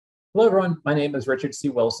Hello, everyone. My name is Richard C.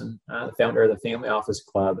 Wilson, the founder of the Family Office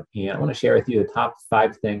Club, and I want to share with you the top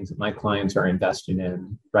 5 things that my clients are investing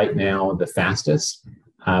in right now the fastest.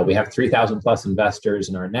 We have 3,000 plus investors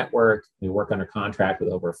in our network. We work under contract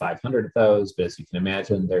with over 500 of those, but as you can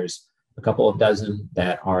imagine, there's a couple of dozen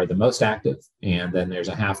that are the most active, and then there's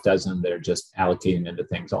a half dozen that are just allocating into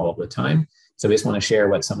things all of the time. So we just want to share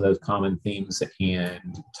what some of those common themes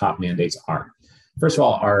and top mandates are. First of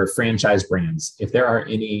all, our franchise brands. If there are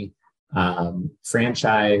any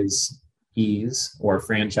franchisees or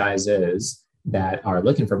franchises that are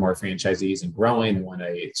looking for more franchisees and growing and want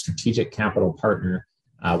a strategic capital partner,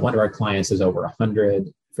 one of our clients has over 100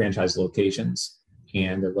 franchise locations,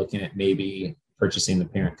 and they're looking at maybe purchasing the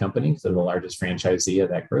parent company because they're the largest franchisee of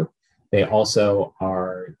that group. They also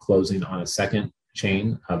are closing on a second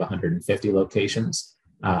chain of 150 locations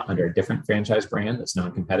under a different franchise brand that's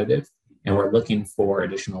non-competitive. And we're looking for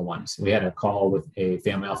additional ones. We had a call with a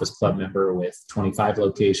Family Office Club member with 25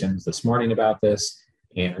 locations this morning about this,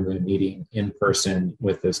 and we're going to be meeting in person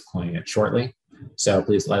with this client shortly. So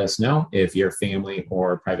please let us know if your family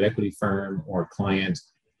or private equity firm or client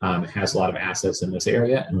has a lot of assets in this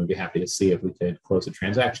area, and we'd be happy to see if we could close a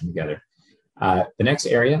transaction together. The next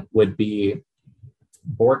area would be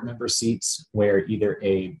board member seats where either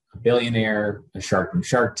a billionaire, a shark from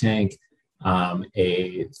Shark Tank,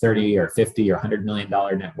 a 30 or 50 or $100 million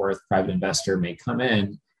net worth private investor may come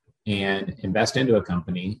in and invest into a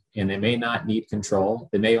company, and they may not need control.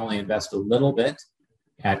 They may only invest a little bit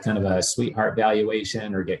at kind of a sweetheart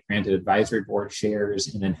valuation or get granted advisory board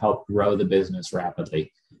shares and then help grow the business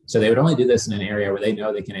rapidly. So they would only do this in an area where they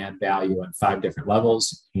know they can add value on 5 different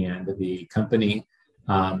levels, and the company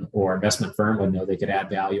or investment firm would know they could add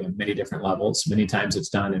value on many different levels. Many times it's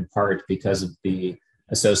done in part because of the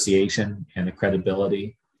association and the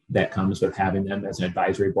credibility that comes with having them as an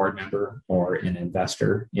advisory board member or an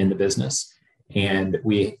investor in the business. And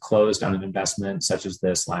we closed on an investment such as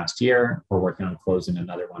this last year. We're working on closing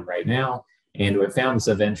another one right now. And we found this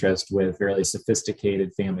of interest with fairly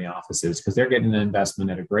sophisticated family offices because they're getting an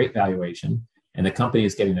investment at a great valuation, and the company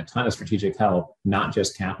is getting a ton of strategic help, not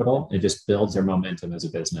just capital. It just builds their momentum as a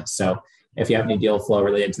business. So if you have any deal flow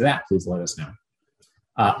related to that, please let us know.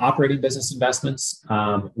 Operating business investments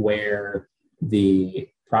where the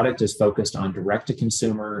product is focused on direct to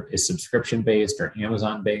consumer, is subscription based or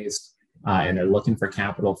Amazon based, and they're looking for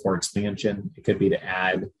capital for expansion. It could be to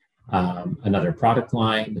add another product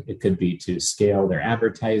line. It could be to scale their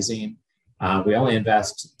advertising. We only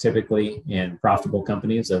invest typically in profitable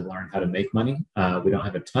companies that learn how to make money. We don't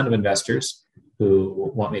have a ton of investors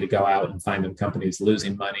who want me to go out and find them companies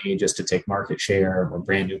losing money just to take market share, or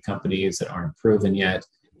brand new companies that aren't proven yet.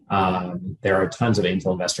 There are tons of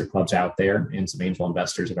angel investor clubs out there and some angel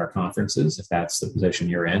investors at our conferences. If that's the position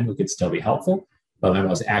you're in, we could still be helpful. But my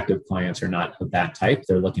most active clients are not of that type.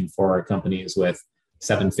 They're looking for companies with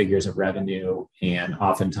 7 figures of revenue and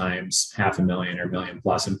oftentimes $500,000 or $1 million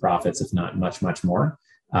plus in profits, if not much, much more.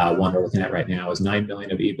 One we're looking at right now is $9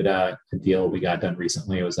 million of EBITDA. A deal we got done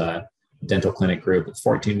recently was a dental clinic group with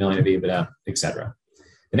 14 million of EBITDA, et cetera.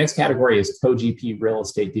 The next category is co-GP real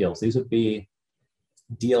estate deals. These would be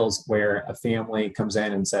deals where a family comes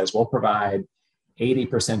in and says, we'll provide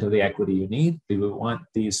 80% of the equity you need. We want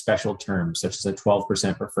these special terms, such as a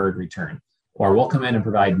 12% preferred return. Or we'll come in and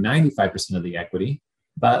provide 95% of the equity,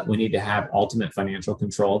 but we need to have ultimate financial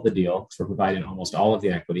control of the deal because we're providing almost all of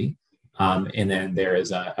the equity. And then there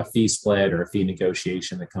is a fee split or a fee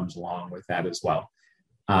negotiation that comes along with that as well.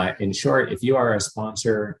 In short, if you are a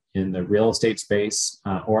sponsor in the real estate space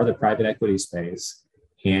or the private equity space,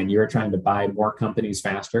 and you're trying to buy more companies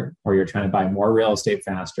faster, or you're trying to buy more real estate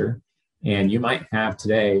faster, and you might have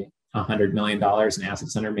today $100 million in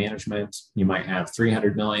assets under management, you might have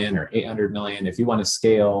 $300 million or $800 million. If you want to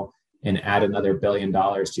scale and add another $1 billion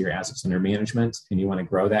to your assets under management, and you want to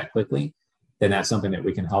grow that quickly, then that's something that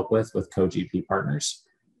we can help with co-GP partners.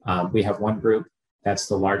 We have one group. That's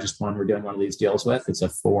the largest one we're doing one of these deals with. It's a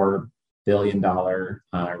 $4 billion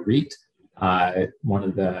REIT. One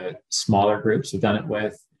of the smaller groups we've done it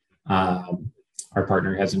with, our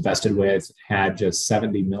partner has invested with, had just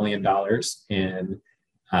 $70 million in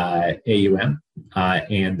AUM.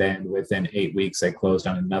 And then within 8 weeks, they closed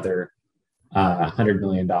on another $100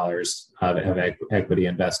 million of equity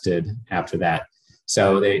invested after that.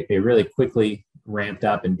 So they really quickly ramped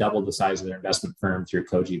up and doubled the size of their investment firm through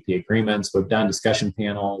co-GP agreements. We've done discussion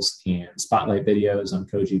panels and spotlight videos on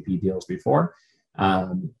co-GP deals before.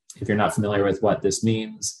 If you're not familiar with what this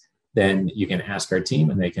means, then you can ask our team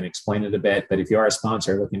and they can explain it a bit. But if you are a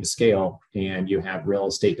sponsor looking to scale and you have real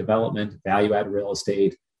estate development, value-add real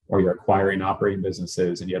estate, or you're acquiring operating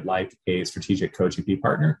businesses and you'd like a strategic co-GP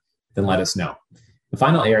partner, then let us know. The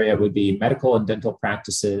final area would be medical and dental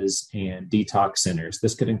practices and detox centers.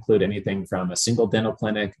 This could include anything from a single dental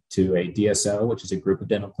clinic to a DSO, which is a group of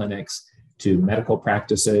dental clinics, to medical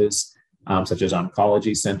practices, such as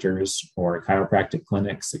oncology centers or chiropractic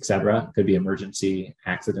clinics, et cetera. It could be emergency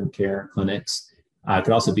accident care clinics. It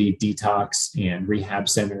could also be detox and rehab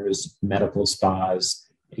centers, medical spas,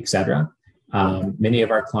 et cetera. Many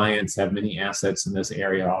of our clients have many assets in this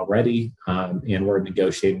area already, and we're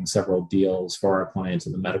negotiating several deals for our clients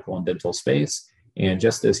in the medical and dental space. And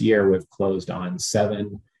just this year, we've closed on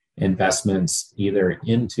 7 investments either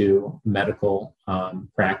into medical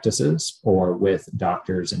practices or with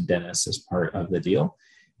doctors and dentists as part of the deal.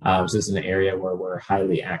 This is an area where we're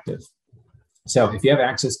highly active. So if you have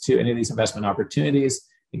access to any of these investment opportunities,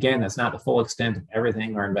 again, that's not the full extent of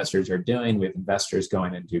everything our investors are doing. We have investors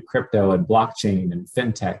going into crypto and blockchain and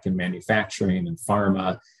fintech and manufacturing and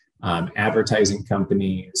pharma, advertising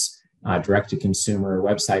companies, direct-to-consumer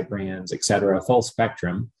website brands, et cetera, a full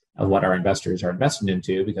spectrum of what our investors are invested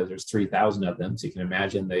into, because there's 3,000 of them. So you can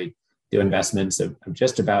imagine they do investments of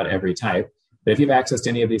just about every type. But if you have access to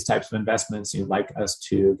any of these types of investments, you'd like us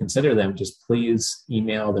to consider them, just please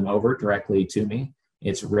email them over directly to me.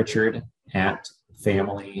 It's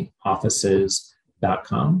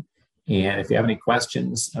richard@familyoffices.com. And if you have any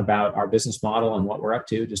questions about our business model and what we're up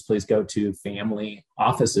to, just please go to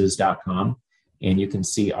familyoffices.com and you can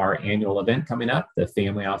see our annual event coming up, the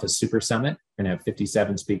Family Office Super Summit. We're going to have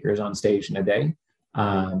 57 speakers on stage in a day.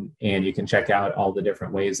 And you can check out all the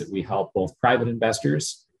different ways that we help both private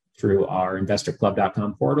investors through our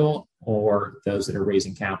investorclub.com portal, or those that are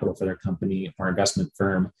raising capital for their company or investment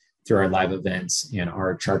firm through our live events and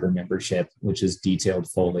our charter membership, which is detailed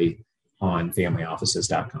fully on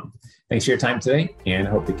familyoffices.com. Thanks for your time today, and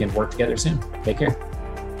I hope we can work together soon. Take care.